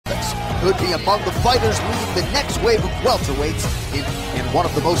could be among the fighters leading the next wave of welterweights in one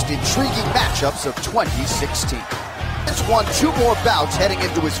of the most intriguing matchups of 2016. Has won 2 more bouts heading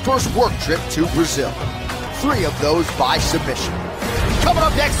into his first work trip to Brazil. 3 of those by submission. Coming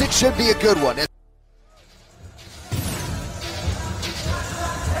up next, it should be a good one.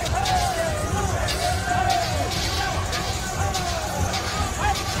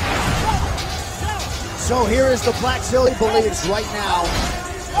 So here is the Black Silly believes right now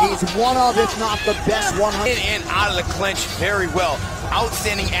he's one of, if not the best 100. In and out of the clinch very well.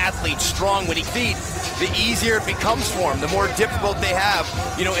 Outstanding athlete, strong when he feeds. The easier it becomes for him, the more difficult they have.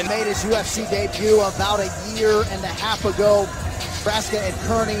 You know, and made his UFC debut about a year and a half ago. Nebraska and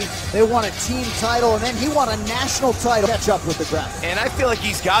Kearney, they won a team title, and then he won a national title. Catch up with the graphic. And I feel like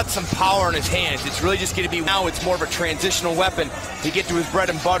he's got some power in his hands. It's really just going to be now. It's more of a transitional weapon to get to his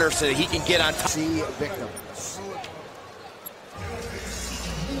bread and butter so that he can get on top. See victims.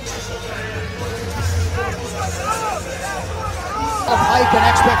 Of hype and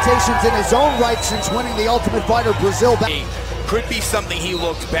expectations in his own right since winning the Ultimate Fighter Brazil. Could be something he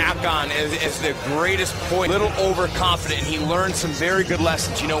looks back on as the greatest point. A little overconfident, and he learned some very good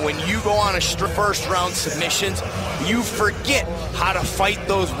lessons. You know, when you go on a first round submissions, you forget how to fight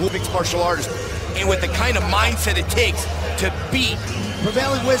those mixed martial artists, and with the kind of mindset it takes to beat.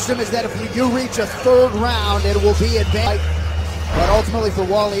 Prevailing wisdom is that if you reach a 3rd round, it will be advanced. But ultimately for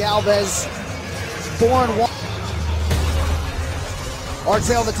Warlley Alves, 4-1. Our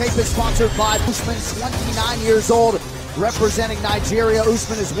tale on the tape is sponsored by Usman, 29 years old, representing Nigeria.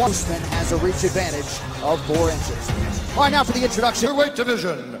 Usman has a reach advantage of 4 inches. All right, now for the introduction. Your weight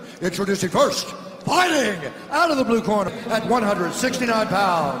division. Introducing first, fighting out of the blue corner at 169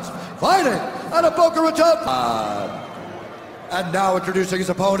 pounds. Fighting out of Boca Raton. And now introducing his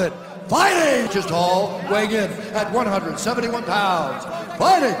opponent. Fighting just tall, weighing in at 171 pounds.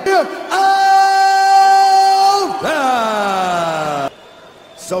 Fighting Alves.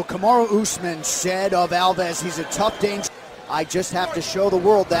 So Kamaru Usman said of Alves, he's a tough danger. I just have to show the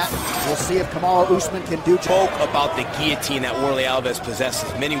world that. We'll see if Kamaru Usman can do. Spoke about the guillotine that Warlley Alves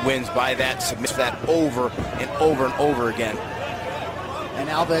possesses. Many wins by that, submits that over and over and over again. And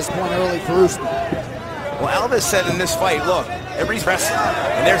Alves point early for Usman. Well, Alves said in this fight, look, everybody's wrestling,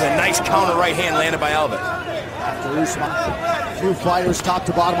 and there's a nice counter right hand landed by Alves. After Usman, few fighters top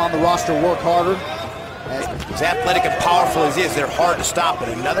to bottom on the roster work harder. As athletic and powerful as he is, they're hard to stop, but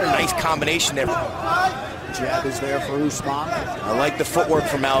another nice combination there. Jab is there for Usman. I like the footwork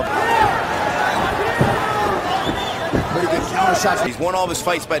from Alves. Pretty good counter shots. He's won all of his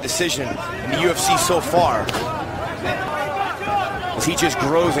fights by decision in the UFC so far, as he just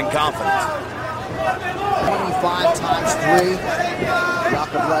grows in confidence. 25 times 3.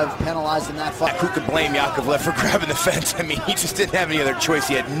 Yakovlev penalized in that fight. Who could blame Yakovlev for grabbing the fence? I mean, he just didn't have any other choice.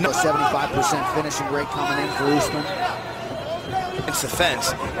 He had no 75% finishing rate coming in for Usman. Against the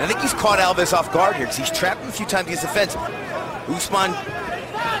fence. And I think he's caught Alves off guard here because he's trapped him a few times against the fence. Usman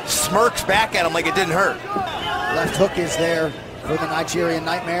smirks back at him like it didn't hurt. Left hook is there for the Nigerian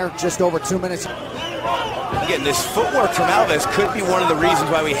Nightmare. Just over 2 minutes. Again, this footwork from Alves could be one of the reasons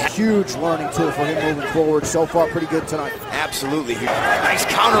why we have huge learning tool for him moving forward. So far, pretty good tonight. Absolutely. Nice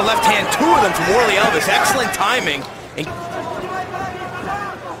counter left hand, 2 of them from Warlley Alves. Excellent timing. And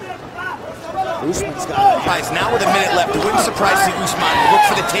Usman's got it. Now with a minute left, it wouldn't surprise to see Usman look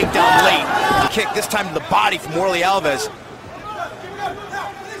for the takedown late. Kick this time to the body from Warlley Alves.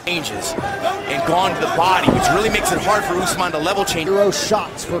 Changes and gone to the body, which really makes it hard for Usman to level change. 0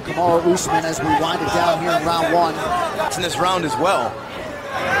 shots for Kamaru Usman as we wind it down here in round 1. It's in this round as well.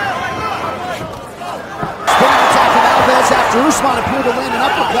 Spinning attack from Alves after Usman appeared to land an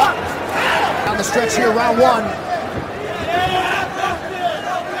uppercut. Down the stretch here, round 1.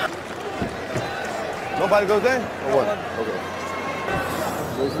 Nobody goes there? Or what? Okay.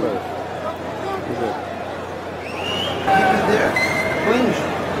 Where's Keep it there. Clinch.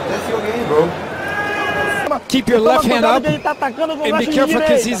 That's your game, bro. Keep your left hand up and be careful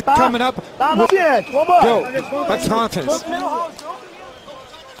because he's coming up. Go. That's confidence.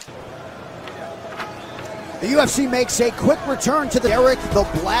 The UFC makes a quick return to the Eric the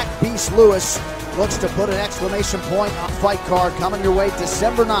Black Beast Lewis. Looks to put an exclamation point on fight card coming your way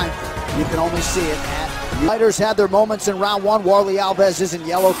December 9th. You can only see it at. Fighters had their moments in round 1. Warlley Alves is in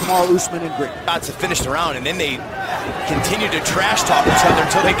yellow, Kamaru Usman in green. Got to finish the round, and then they continued to trash talk each other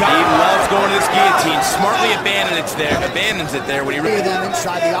until they got. He loves going to this guillotine. Smartly abandons it there when he. Three of them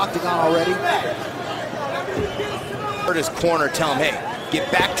inside the octagon already. Heard his corner tell him, hey, get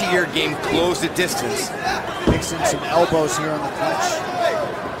back to your game, close the distance. Mixing some elbows here in the clinch.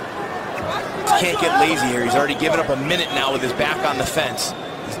 Can't get lazy here. He's already given up a minute now with his back on the fence.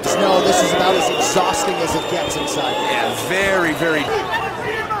 No, this is about as exhausting as it gets inside. Yeah, very, very.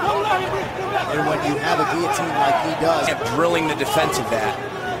 And when you have a guillotine like he does, Drilling the defense of that.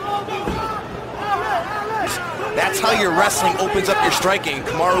 That's how your wrestling opens up your striking.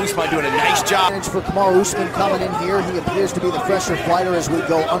 Kamaru Usman doing a nice job. For Kamaru Usman coming in here, he appears to be the fresher fighter as we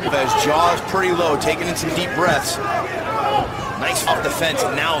go under. His jaw is pretty low, taking in some deep breaths. Nice off the fence,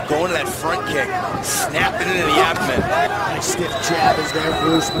 and now going to that front kick, snapping it into the abdomen. Nice stiff jab is there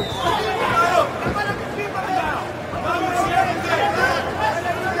for Usman.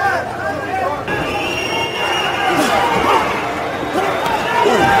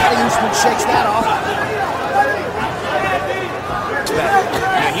 Usman shakes that off.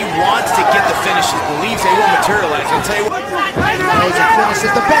 He wants to get the finishes, believes they will materialize. I'll tell you what. Finish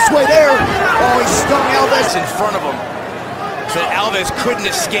is the best way there. Oh, he stung Alves in front of him, so that Alves couldn't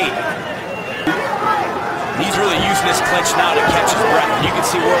escape. He's really using this clinch now to catch his breath. You can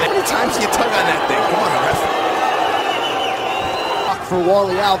see Warlley. How many times do you tug on that thing? Come on, ref. For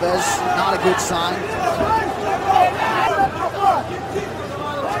Warlley Alves, not a good sign.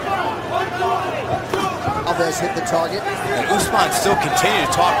 Alves hit the target. And Usman still continued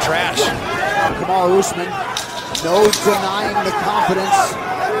to talk trash. Kamaru Usman, no denying the confidence.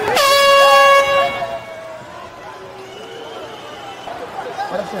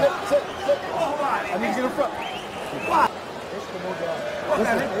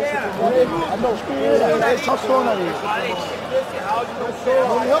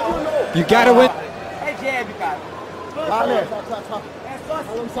 You gotta win.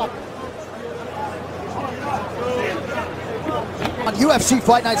 On UFC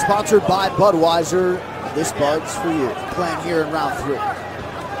Fight Night, sponsored by Budweiser, this Bud's for you. Playing here in round 3.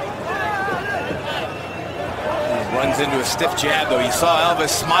 He runs into a stiff jab, though. You saw Alves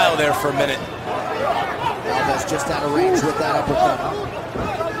smile there for a minute. Alves just out of range with that uppercut.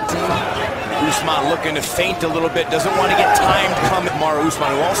 Usman looking to feint a little bit, doesn't want to get timed coming. Kamaru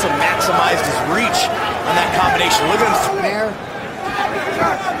Usman, who also maximized his reach on that combination. Look at him there.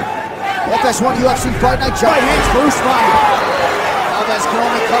 FS1 UFC Fight Night, giant hands for Usman. Alves can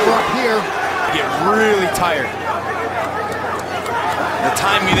only cover up here. Get really tired. The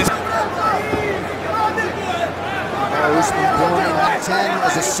timing is. Usman born in 10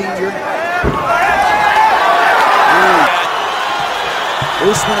 as a senior.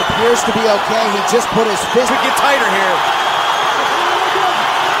 Usman appears to be okay. He just put his fist. Could get tighter here.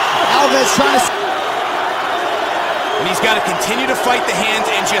 Alves trying to. And he's got to continue to fight the hands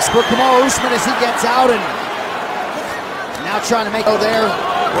and just. For Kamaru Usman as he gets out and now trying to make there.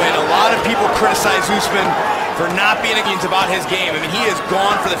 When a lot of people criticize Usman for not being about his game. I mean, he has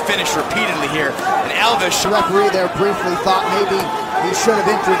gone for the finish repeatedly here. And Alves. The referee there briefly thought maybe he should have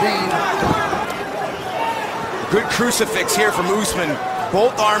intervened. Good crucifix here from Usman.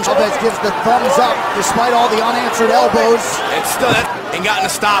 Both arms. Alves gives the thumbs up despite all the unanswered elbows. It's still that and gotten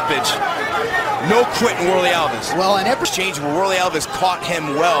a stoppage. No quitting Warlley Alves. Well, and every exchange where Warlley Alves caught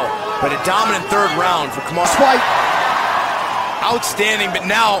him well, but a dominant third round for Kamaru. Fight. Outstanding, but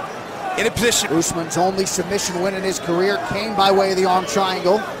now in a position. Usman's only submission win in his career came by way of the arm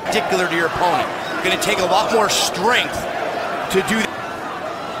triangle. Particular to your opponent. Going to take a lot more strength to do that.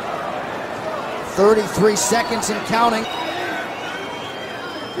 33 seconds and counting.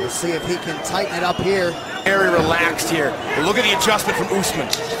 We'll see if he can tighten it up here. Very relaxed here. But look at the adjustment from Usman.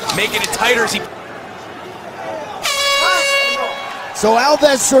 Making it tighter as he. So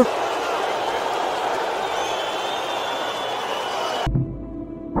Alves.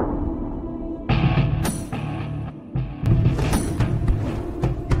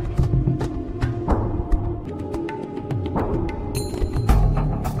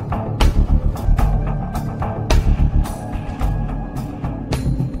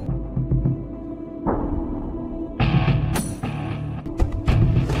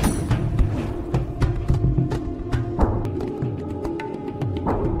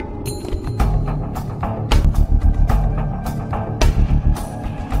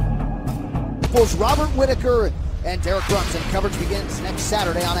 Robert Whitaker and Derek Brunson. Coverage begins next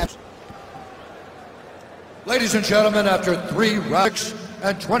Saturday on F. Ladies and gentlemen, after 3 rounds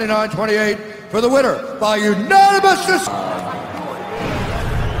and 29-28 for the winner by unanimous decision.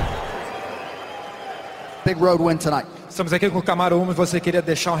 Big road win tonight. Estamos aqui com o Kamaru Usman. Você queria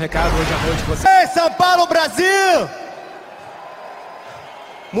deixar recado hoje à noite? Você... Hey, São Paulo, Brazil!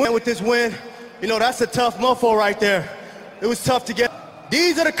 With this win, you know, that's a tough mofo right there. It was tough to get.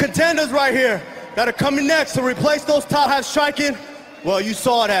 These are the contenders right here that are coming next to replace those top half striking. Well, you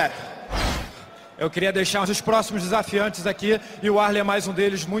saw that. Eu queria deixar os próximos desafiantes aqui e o Warlley é mais um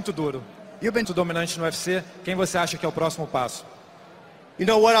deles, muito duro. E o muito dominante no UFC, quem você acha que é o próximo passo? You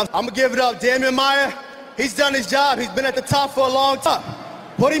know what? I'm gonna give it up. Damian Maia, he's done his job. He's been at the top for a long time.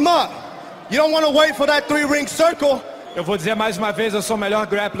 Put him up. You don't want to wait for that 3-ring circle. Eu vou dizer mais uma vez, eu sou o melhor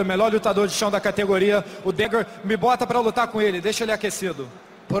grappler, o melhor lutador de chão da categoria. O Dagger me bota para lutar com ele, deixa ele aquecido.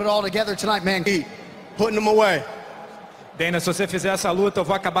 Put it all together tonight, man. Putting him away. Dana, se você fizer essa luta, eu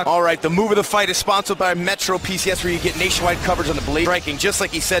vou acabar. All right, the move of the fight is sponsored by Metro PCS, where you get nationwide coverage on the blade striking. Just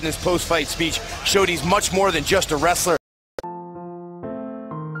like he said in his post-fight speech, showed he's much more than just a wrestler.